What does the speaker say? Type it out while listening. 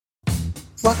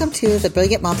Welcome to the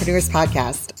Brilliant Mompreneurs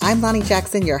Podcast. I'm Lonnie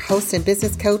Jackson, your host and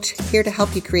business coach, here to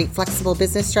help you create flexible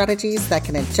business strategies that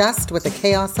can adjust with the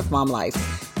chaos of mom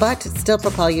life, but still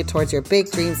propel you towards your big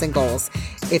dreams and goals.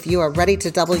 If you are ready to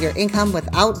double your income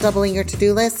without doubling your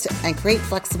to-do list and create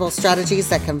flexible strategies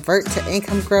that convert to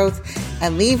income growth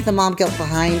and leave the mom guilt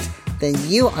behind, then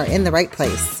you are in the right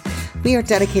place. We are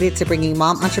dedicated to bringing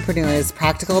mom entrepreneurs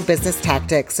practical business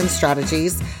tactics and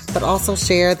strategies, but also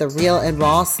share the real and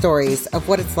raw stories of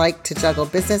what it's like to juggle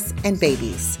business and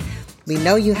babies. We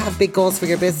know you have big goals for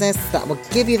your business that will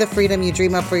give you the freedom you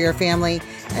dream of for your family,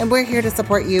 and we're here to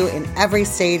support you in every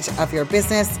stage of your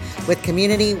business with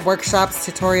community, workshops,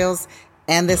 tutorials,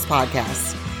 and this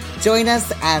podcast. Join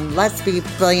us and let's be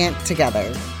brilliant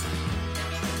together.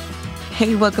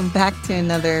 Hey, welcome back to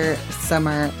another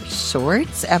summer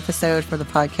shorts episode for the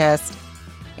podcast.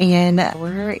 And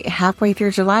we're halfway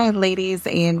through July, ladies,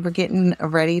 and we're getting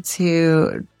ready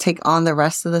to take on the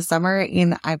rest of the summer.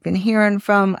 And I've been hearing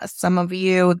from some of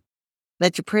you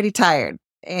that you're pretty tired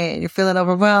and you're feeling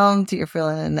overwhelmed. You're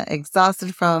feeling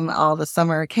exhausted from all the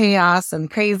summer chaos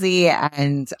and crazy,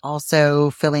 and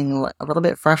also feeling a little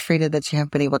bit frustrated that you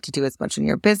haven't been able to do as much in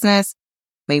your business.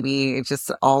 Maybe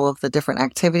just all of the different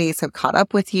activities have caught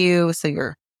up with you. So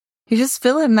you're just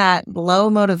feeling that low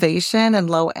motivation and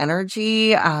low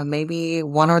energy, maybe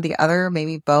one or the other,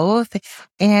 maybe both.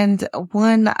 And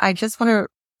I just want to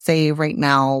say right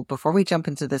now, before we jump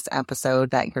into this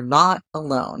episode, that you're not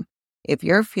alone. If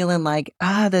you're feeling like,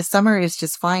 the summer is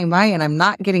just flying by and I'm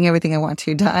not getting everything I want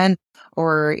to done,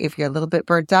 or if you're a little bit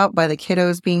burnt out by the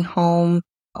kiddos being home,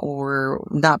 or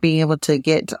not being able to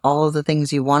get all of the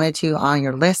things you wanted to on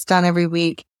your list done every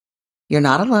week, you're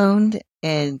not alone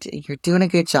and you're doing a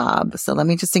good job. So let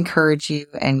me just encourage you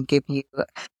and give you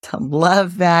some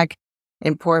love back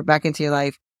and pour it back into your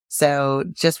life. So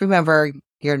just remember,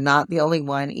 you're not the only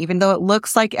one, even though it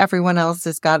looks like everyone else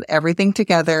has got everything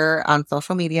together on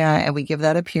social media and we give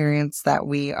that appearance that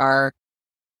we are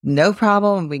no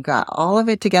problem. We got all of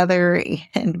it together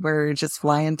and we're just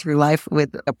flying through life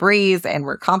with a breeze and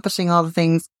we're accomplishing all the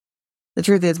things. The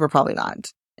truth is we're probably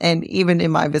not. And even in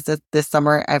my business this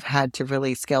summer, I've had to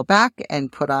really scale back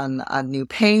and put on a new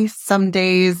pace. Some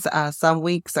days, some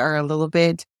weeks are a little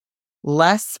bit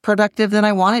less productive than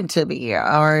I wanted to be,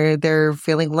 or they're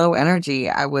feeling low energy.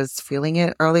 I was feeling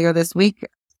it earlier this week.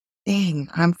 Dang,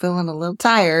 I'm feeling a little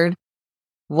tired.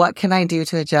 What can I do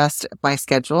to adjust my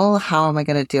schedule? How am I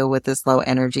going to deal with this low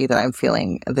energy that I'm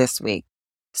feeling this week?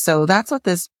 So that's what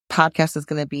this podcast is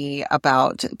going to be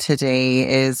about today,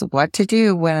 is what to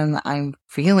do when I'm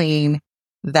feeling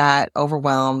that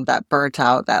overwhelmed, that burnt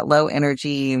out, that low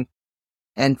energy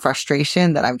and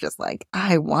frustration that I'm just like,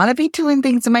 I want to be doing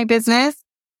things in my business.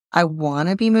 I want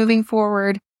to be moving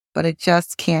forward, but I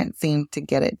just can't seem to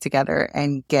get it together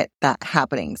and get that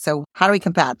happening. So how do we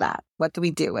combat that? What do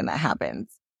we do when that happens?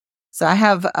 So I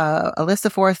have a list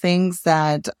of 4 things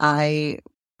that I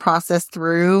process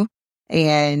through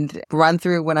and run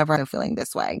through whenever I'm feeling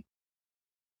this way.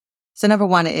 So number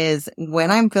 1 is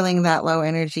when I'm feeling that low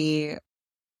energy,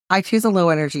 I choose a low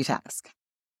energy task.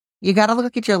 You got to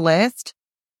look at your list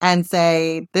and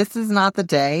say, this is not the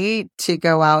day to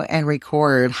go out and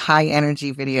record high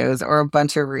energy videos or a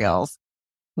bunch of reels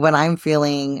when I'm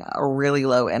feeling a really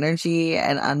low energy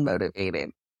and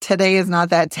unmotivated. Today is not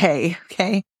that day.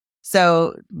 Okay.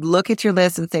 So look at your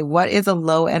list and say, what is a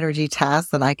low energy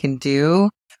task that I can do?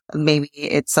 Maybe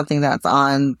it's something that's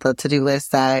on the to-do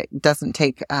list that doesn't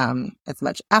take as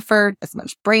much effort, as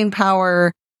much brain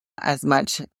power, as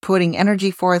much putting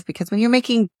energy forth. Because when you're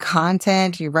making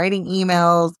content, you're writing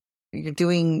emails, you're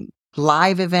doing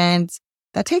live events,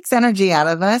 that takes energy out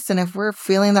of us. And if we're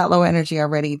feeling that low energy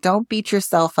already, don't beat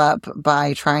yourself up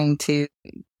by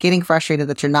getting frustrated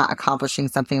that you're not accomplishing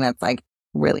something that's like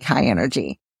really high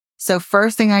energy. So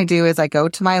first thing I do is I go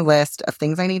to my list of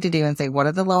things I need to do and say, what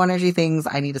are the low energy things?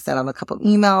 I need to send out a couple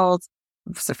emails,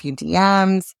 just a few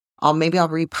DMs. Maybe I'll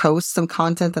repost some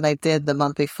content that I did the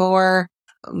month before.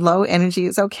 Low energy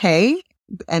is okay.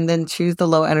 And then choose the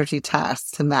low energy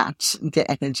tasks to match the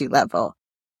energy level.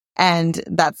 And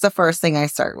that's the first thing I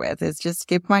start with, is just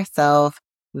give myself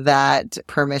that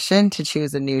permission to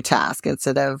choose a new task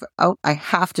instead of, I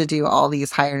have to do all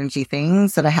these high energy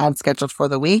things that I had scheduled for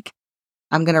the week.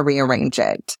 I'm going to rearrange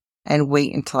it and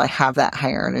wait until I have that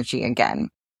higher energy again.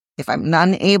 If I'm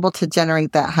unable to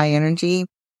generate that high energy,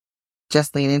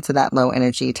 just lean into that low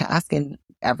energy task and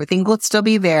everything will still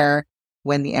be there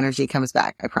when the energy comes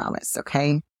back. I promise.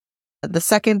 Okay. The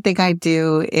second thing I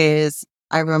do is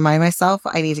I remind myself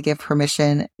I need to give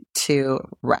permission to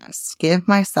rest. Give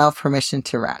myself permission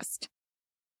to rest.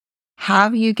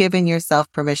 Have you given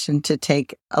yourself permission to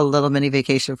take a little mini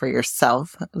vacation for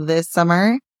yourself this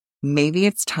summer? Maybe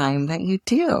it's time that you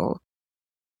do.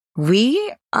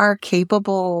 We are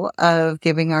capable of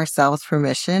giving ourselves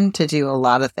permission to do a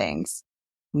lot of things.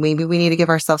 Maybe we need to give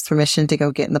ourselves permission to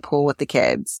go get in the pool with the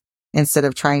kids instead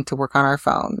of trying to work on our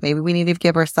phone. Maybe we need to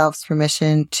give ourselves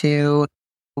permission to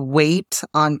wait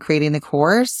on creating the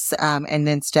course. And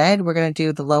instead, we're going to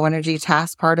do the low energy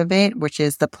task part of it, which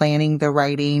is the planning, the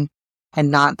writing, and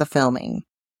not the filming.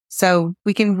 So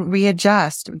we can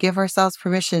readjust, give ourselves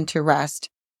permission to rest.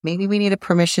 Maybe we need a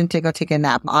permission to go take a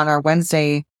nap. On our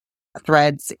Wednesday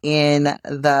threads in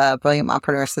the Brilliant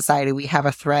Mompreneur Society, we have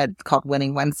a thread called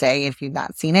Winning Wednesday. If you've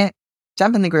not seen it,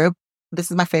 jump in the group. This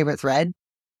is my favorite thread.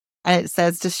 And it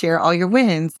says to share all your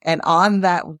wins. And on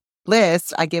that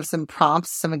list, I give some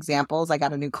prompts, some examples. I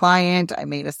got a new client. I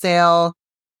made a sale.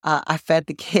 I fed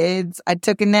the kids. I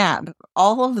took a nap.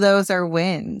 All of those are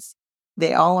wins.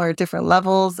 They all are different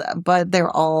levels, but they're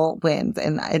all wins.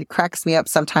 And it cracks me up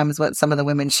sometimes what some of the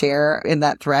women share in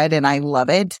that thread. And I love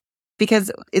it because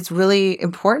it's really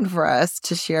important for us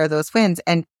to share those wins.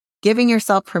 And giving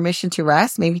yourself permission to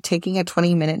rest, maybe taking a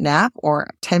 20-minute nap or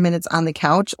 10 minutes on the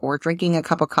couch or drinking a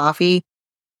cup of coffee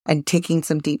and taking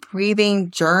some deep breathing,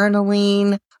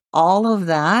 journaling, all of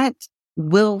that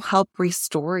will help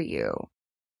restore you.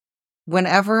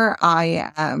 Whenever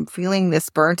I am feeling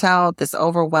this burnt out, this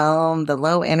overwhelm, the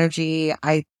low energy,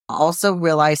 I also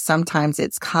realize sometimes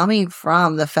it's coming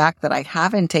from the fact that I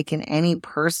haven't taken any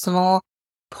personal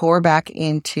pour back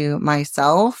into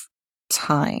myself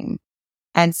time.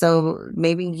 And so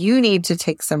maybe you need to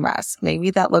take some rest.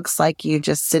 Maybe that looks like you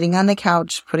just sitting on the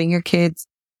couch, putting your kids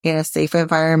in a safe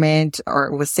environment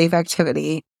or with safe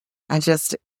activity and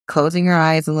just closing your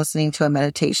eyes and listening to a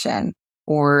meditation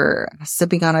or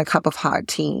sipping on a cup of hot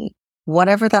tea.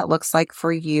 Whatever that looks like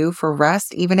for you for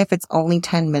rest, even if it's only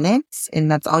 10 minutes and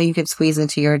that's all you can squeeze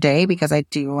into your day, because I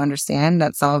do understand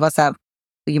that some of us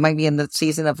you might be in the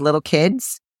season of little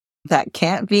kids that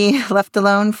can't be left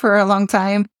alone for a long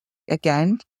time.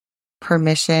 Again,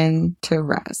 permission to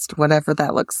rest, whatever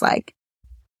that looks like.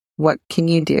 What can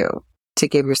you do to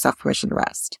give yourself permission to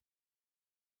rest?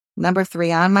 Number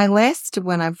 3 on my list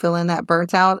when I'm feeling that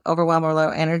burnt out, overwhelmed, or low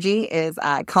energy is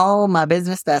I call my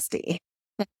business bestie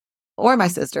or my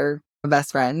sister, my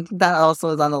best friend. That also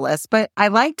is on the list. But I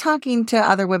like talking to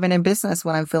other women in business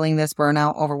when I'm feeling this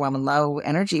burnout, overwhelmed, and low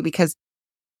energy because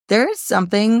there is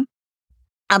something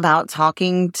about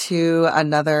talking to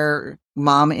another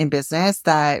mom in business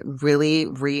that really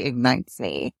reignites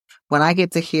me. When I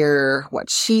get to hear what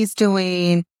she's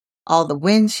doing, all the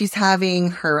wins she's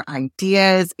having, her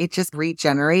ideas, it just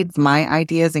regenerates my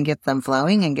ideas and gets them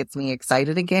flowing and gets me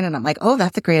excited again. And I'm like, oh,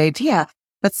 that's a great idea.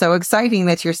 That's so exciting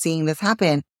that you're seeing this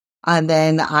happen. And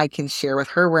then I can share with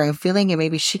her where I'm feeling and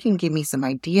maybe she can give me some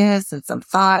ideas and some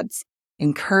thoughts,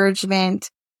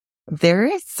 encouragement. There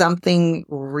is something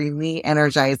really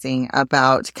energizing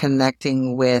about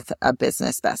connecting with a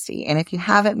business bestie. And if you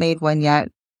haven't made one yet,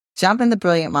 jump in the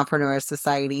Brilliant Mompreneur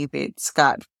Society. It's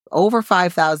got over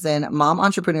 5,000 mom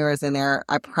entrepreneurs in there.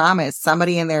 I promise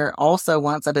somebody in there also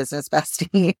wants a business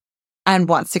bestie and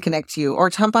wants to connect you, or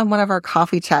jump on one of our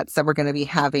coffee chats that we're going to be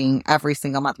having every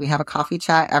single month. We have a coffee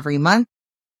chat every month.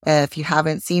 If you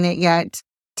haven't seen it yet,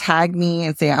 tag me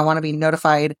and say, I want to be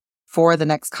notified for the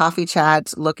next coffee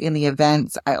chat. Look in the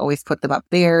events. I always put them up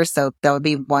there. So there will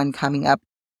be one coming up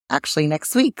actually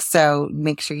next week. So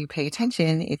make sure you pay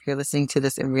attention if you're listening to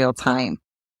this in real time.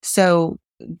 So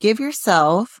give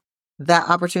yourself that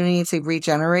opportunity to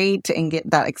regenerate and get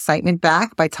that excitement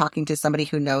back by talking to somebody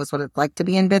who knows what it's like to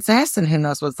be in business and who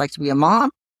knows what it's like to be a mom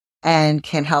and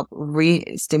can help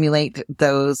re-stimulate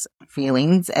those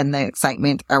feelings and the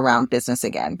excitement around business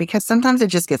again, because sometimes it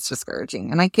just gets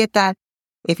discouraging. And I get that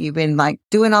if you've been like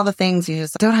doing all the things, you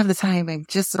just don't have the time and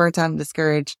just burnt out and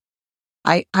discouraged.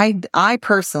 I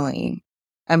personally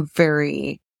am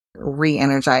very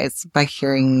re-energized by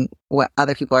hearing what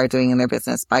other people are doing in their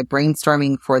business, by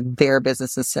brainstorming for their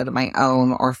business instead of my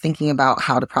own, or thinking about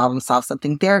how to problem solve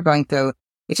something they're going through.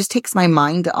 It just takes my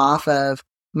mind off of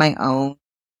my own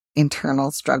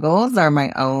internal struggles or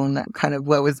my own kind of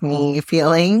what was me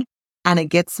feeling. And it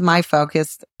gets my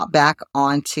focus back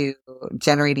onto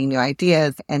generating new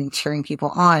ideas and cheering people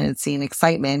on and seeing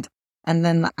excitement. And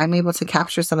then I'm able to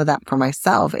capture some of that for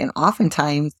myself. And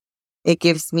oftentimes it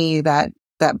gives me that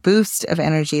boost of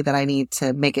energy that I need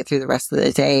to make it through the rest of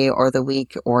the day or the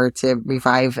week, or to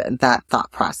revive that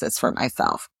thought process for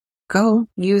myself. Go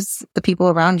use the people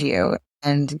around you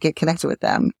and get connected with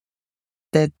them.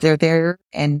 That they're there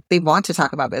and they want to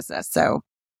talk about business. So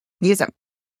use them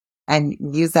and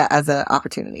use that as an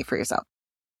opportunity for yourself.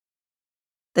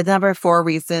 The number 4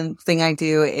 reason thing I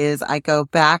do is I go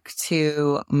back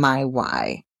to my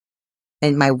why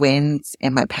and my wins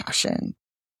and my passion.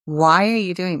 Why are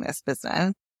you doing this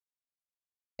business?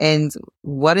 And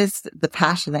what is the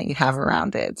passion that you have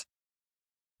around it?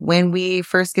 When we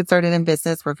first get started in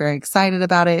business, we're very excited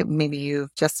about it. Maybe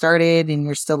you've just started and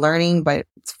you're still learning, but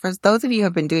for those of you who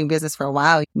have been doing business for a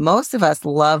while, most of us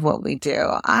love what we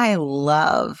do. I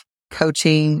love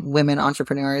coaching women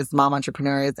entrepreneurs, mom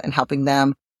entrepreneurs, and helping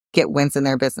them get wins in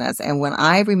their business. And when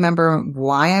I remember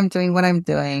why I'm doing what I'm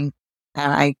doing,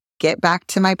 and I get back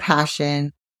to my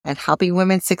passion and helping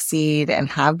women succeed and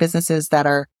have businesses that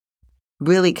are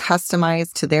really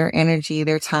customized to their energy,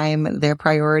 their time, their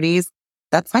priorities,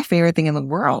 that's my favorite thing in the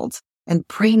world. And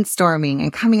brainstorming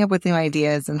and coming up with new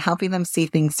ideas and helping them see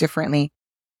things differently.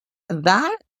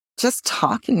 That, just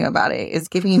talking about it is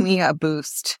giving me a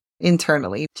boost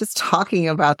internally. Just talking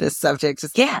about this subject,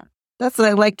 that's what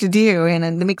I like to do. And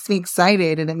it makes me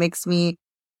excited, and it makes me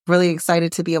really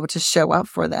excited to be able to show up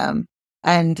for them.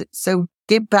 And so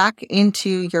get back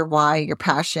into your why, your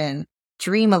passion,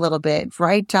 dream a little bit,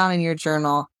 write down in your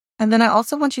journal. And then I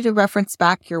also want you to reference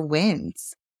back your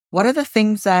wins. What are the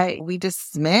things that we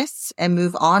dismiss and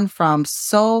move on from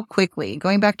so quickly?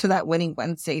 Going back to that Winning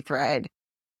Wednesday thread.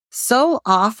 So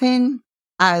often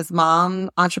as mom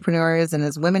entrepreneurs and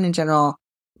as women in general,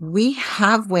 we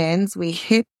have wins. We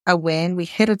hit a win. We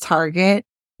hit a target.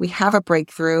 We have a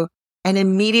breakthrough, and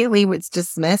immediately it's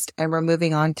dismissed and we're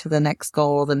moving on to the next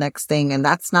goal, the next thing. And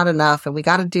that's not enough. And we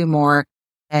got to do more.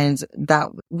 And that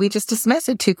we just dismiss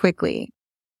it too quickly.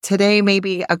 Today may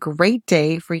be a great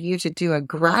day for you to do a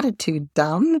gratitude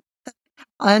dump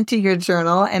onto your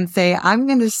journal and say, I'm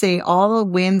going to say all the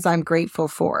wins I'm grateful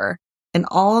for and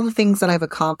all the things that I've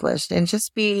accomplished, and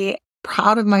just be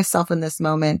proud of myself in this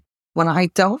moment when I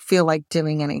don't feel like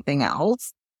doing anything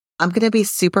else. I'm going to be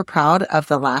super proud of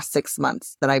the last 6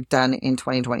 months that I've done in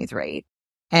 2023.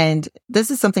 And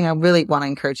this is something I really want to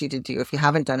encourage you to do if you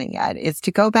haven't done it yet, is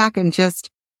to go back and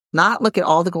just not look at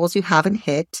all the goals you haven't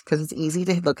hit, because it's easy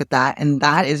to look at that. And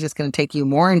that is just going to take you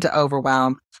more into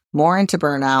overwhelm, more into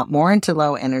burnout, more into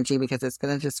low energy, because it's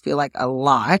going to just feel like a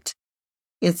lot.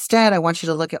 Instead, I want you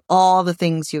to look at all the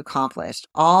things you accomplished,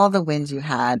 all the wins you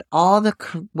had, all the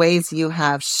ways you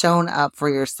have shown up for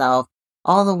yourself,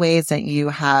 all the ways that you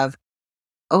have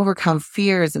overcome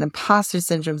fears and imposter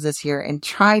syndromes this year and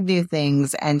tried new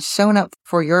things and shown up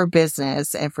for your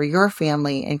business and for your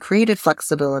family and created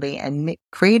flexibility and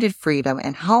created freedom,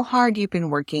 and how hard you've been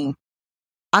working.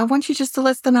 I want you just to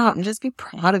list them out and just be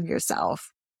proud of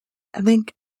yourself. I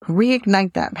think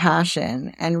reignite that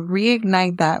passion and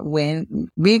reignite that win,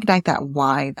 reignite that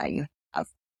why that you have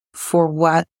for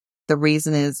what the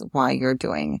reason is why you're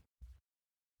doing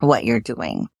what you're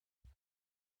doing.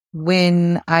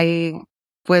 When I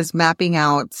was mapping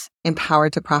out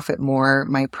Empowered to Profit More,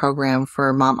 my program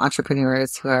for mom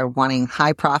entrepreneurs who are wanting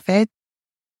high profit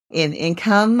in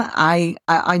income, I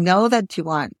know that you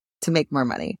want to make more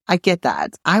money. I get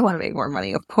that. I want to make more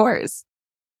money, of course.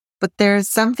 But there's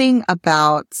something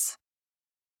about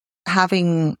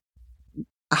having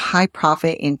a high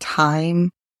profit in time,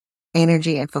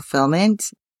 energy, and fulfillment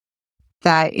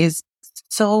that is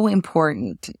so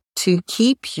important to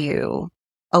keep you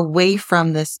away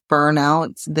from this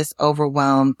burnout, this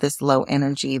overwhelm, this low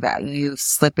energy that we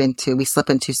slip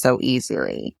into so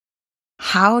easily.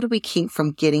 How do we keep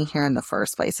from getting here in the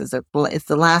first place? It's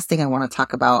the last thing I want to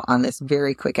talk about on this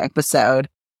very quick episode,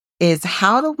 is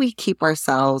how do we keep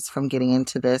ourselves from getting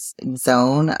into this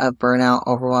zone of burnout,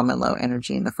 overwhelm, and low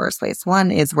energy in the first place?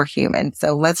 One is we're human.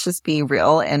 So let's just be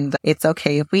real, and it's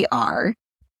okay if we are,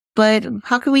 but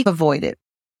how can we avoid it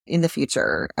in the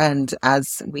future? And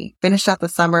as we finish out the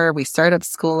summer, we start up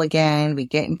school again, we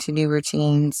get into new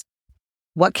routines.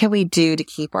 What can we do to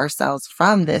keep ourselves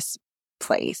from this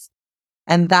place?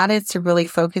 And that is to really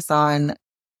focus on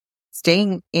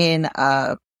staying in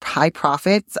high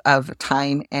profits of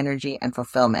time, energy, and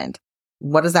fulfillment.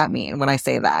 What does that mean when I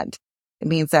say that? It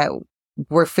means that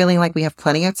we're feeling like we have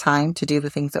plenty of time to do the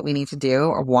things that we need to do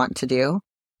or want to do.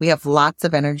 We have lots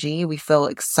of energy. We feel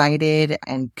excited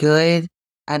and good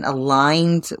and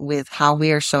aligned with how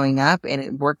we are showing up, and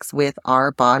it works with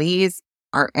our bodies,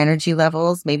 our energy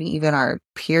levels, maybe even our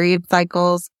period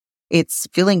cycles. It's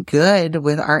feeling good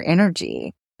with our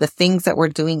energy. The things that we're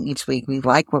doing each week, we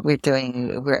like what we're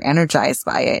doing. We're energized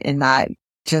by it and not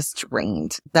just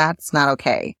drained. That's not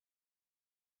okay.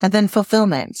 And then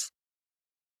fulfillment,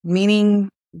 meaning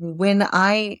when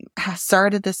I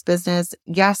started this business,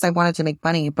 yes, I wanted to make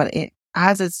money, but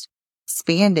as it's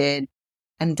expanded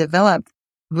and developed,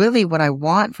 really what I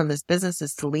want from this business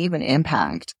is to leave an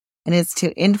impact, and it's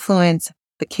to influence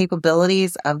the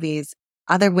capabilities of these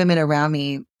other women around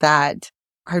me that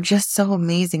are just so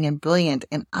amazing and brilliant.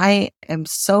 And I am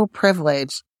so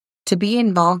privileged to be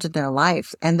involved in their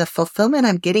life. And the fulfillment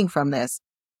I'm getting from this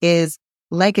is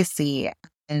legacy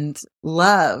and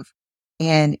love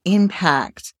and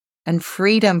impact and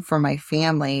freedom for my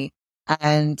family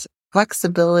and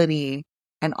flexibility.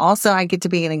 And also I get to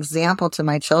be an example to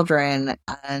my children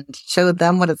and show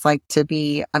them what it's like to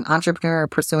be an entrepreneur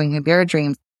pursuing their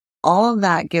dreams. All of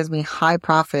that gives me high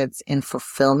profits in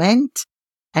fulfillment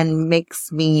and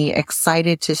makes me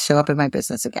excited to show up in my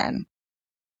business again.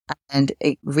 And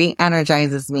it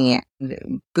re-energizes me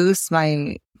and boosts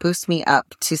me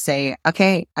up to say,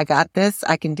 okay, I got this.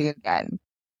 I can do it again.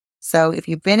 So if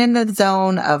you've been in the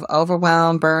zone of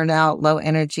overwhelm, burnout, low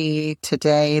energy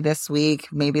today, this week,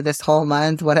 maybe this whole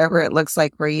month, whatever it looks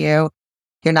like for you,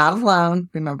 you're not alone.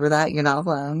 Remember that you're not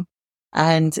alone.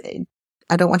 And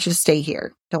I don't want you to stay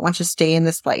here. Don't want you to stay in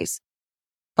this place.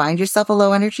 Find yourself a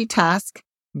low energy task.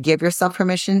 Give yourself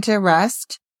permission to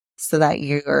rest so that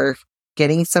you're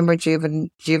getting some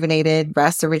rejuvenated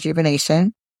rest or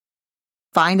rejuvenation.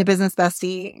 Find a business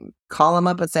bestie, call them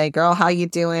up and say, girl, how you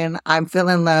doing? I'm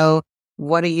feeling low.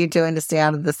 What are you doing to stay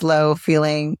out of this low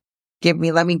feeling?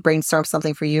 Let me brainstorm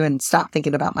something for you and stop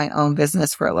thinking about my own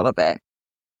business for a little bit.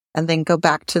 And then go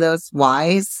back to those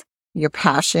whys, your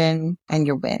passion and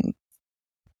your win.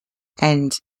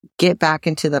 And get back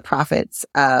into the profits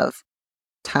of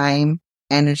time,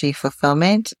 energy,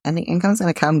 fulfillment, and the income's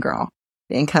going to come, girl.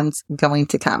 The income's going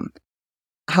to come.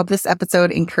 I hope this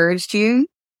episode encouraged you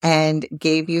and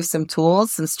gave you some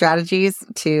tools, some strategies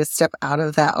to step out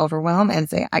of that overwhelm and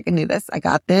say, I can do this. I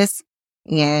got this.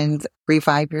 And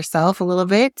revive yourself a little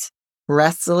bit,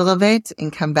 rest a little bit,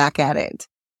 and come back at it.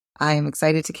 I am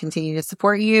excited to continue to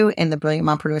support you in the Brilliant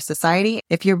Mompreneur Society.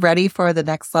 If you're ready for the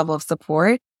next level of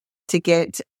support to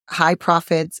get high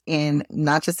profits in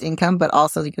not just income, but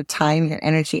also your time, your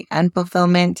energy, and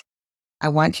fulfillment, I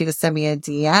want you to send me a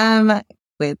DM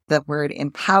with the word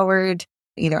empowered,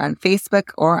 either on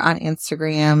Facebook or on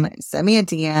Instagram. Send me a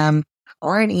DM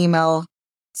or an email,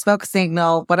 smoke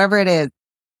signal, whatever it is.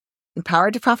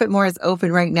 Empowered to Profit More is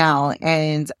open right now.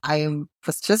 And I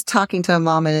was just talking to a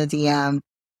mom in a DM.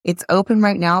 It's open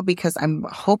right now because I'm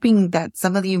hoping that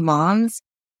some of you moms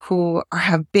who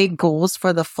have big goals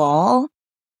for the fall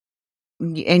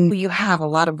and you have a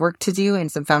lot of work to do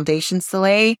and some foundations to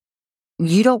lay,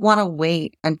 you don't want to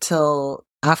wait until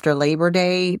after Labor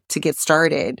Day to get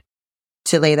started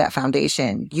to lay that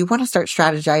foundation. You want to start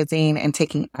strategizing and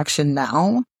taking action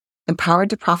now. Empowered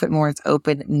to Profit More is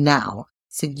open now.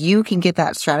 So you can get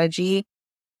that strategy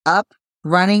up,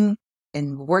 running,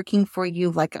 and working for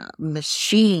you like a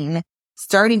machine,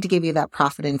 starting to give you that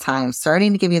profit in time,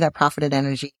 starting to give you that profit in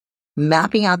energy,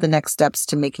 mapping out the next steps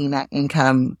to making that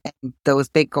income and those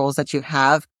big goals that you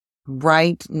have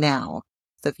right now.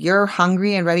 So if you're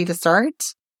hungry and ready to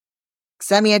start,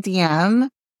 send me a DM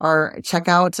or check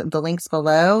out the links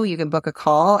below. You can book a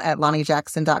call at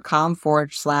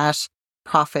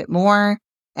LonnieJackson.com/profit more.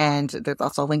 And there's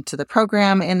also a link to the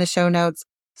program in the show notes.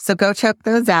 So go check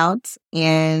those out,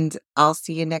 and I'll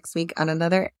see you next week on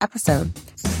another episode.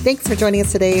 Thanks for joining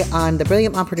us today on the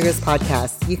Brilliant Mompreneurs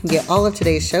podcast. You can get all of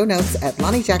today's show notes at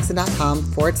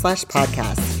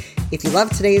LonnieJackson.com/podcast. If you love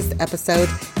today's episode,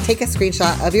 take a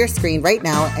screenshot of your screen right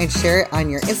now and share it on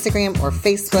your Instagram or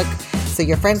Facebook so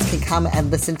your friends can come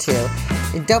and listen too.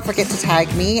 And don't forget to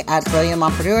tag me at Brilliant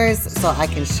Mompreneurs so I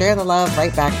can share the love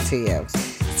right back to you.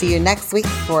 See you next week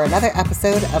for another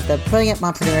episode of the Brilliant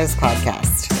Mompreneurs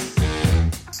podcast.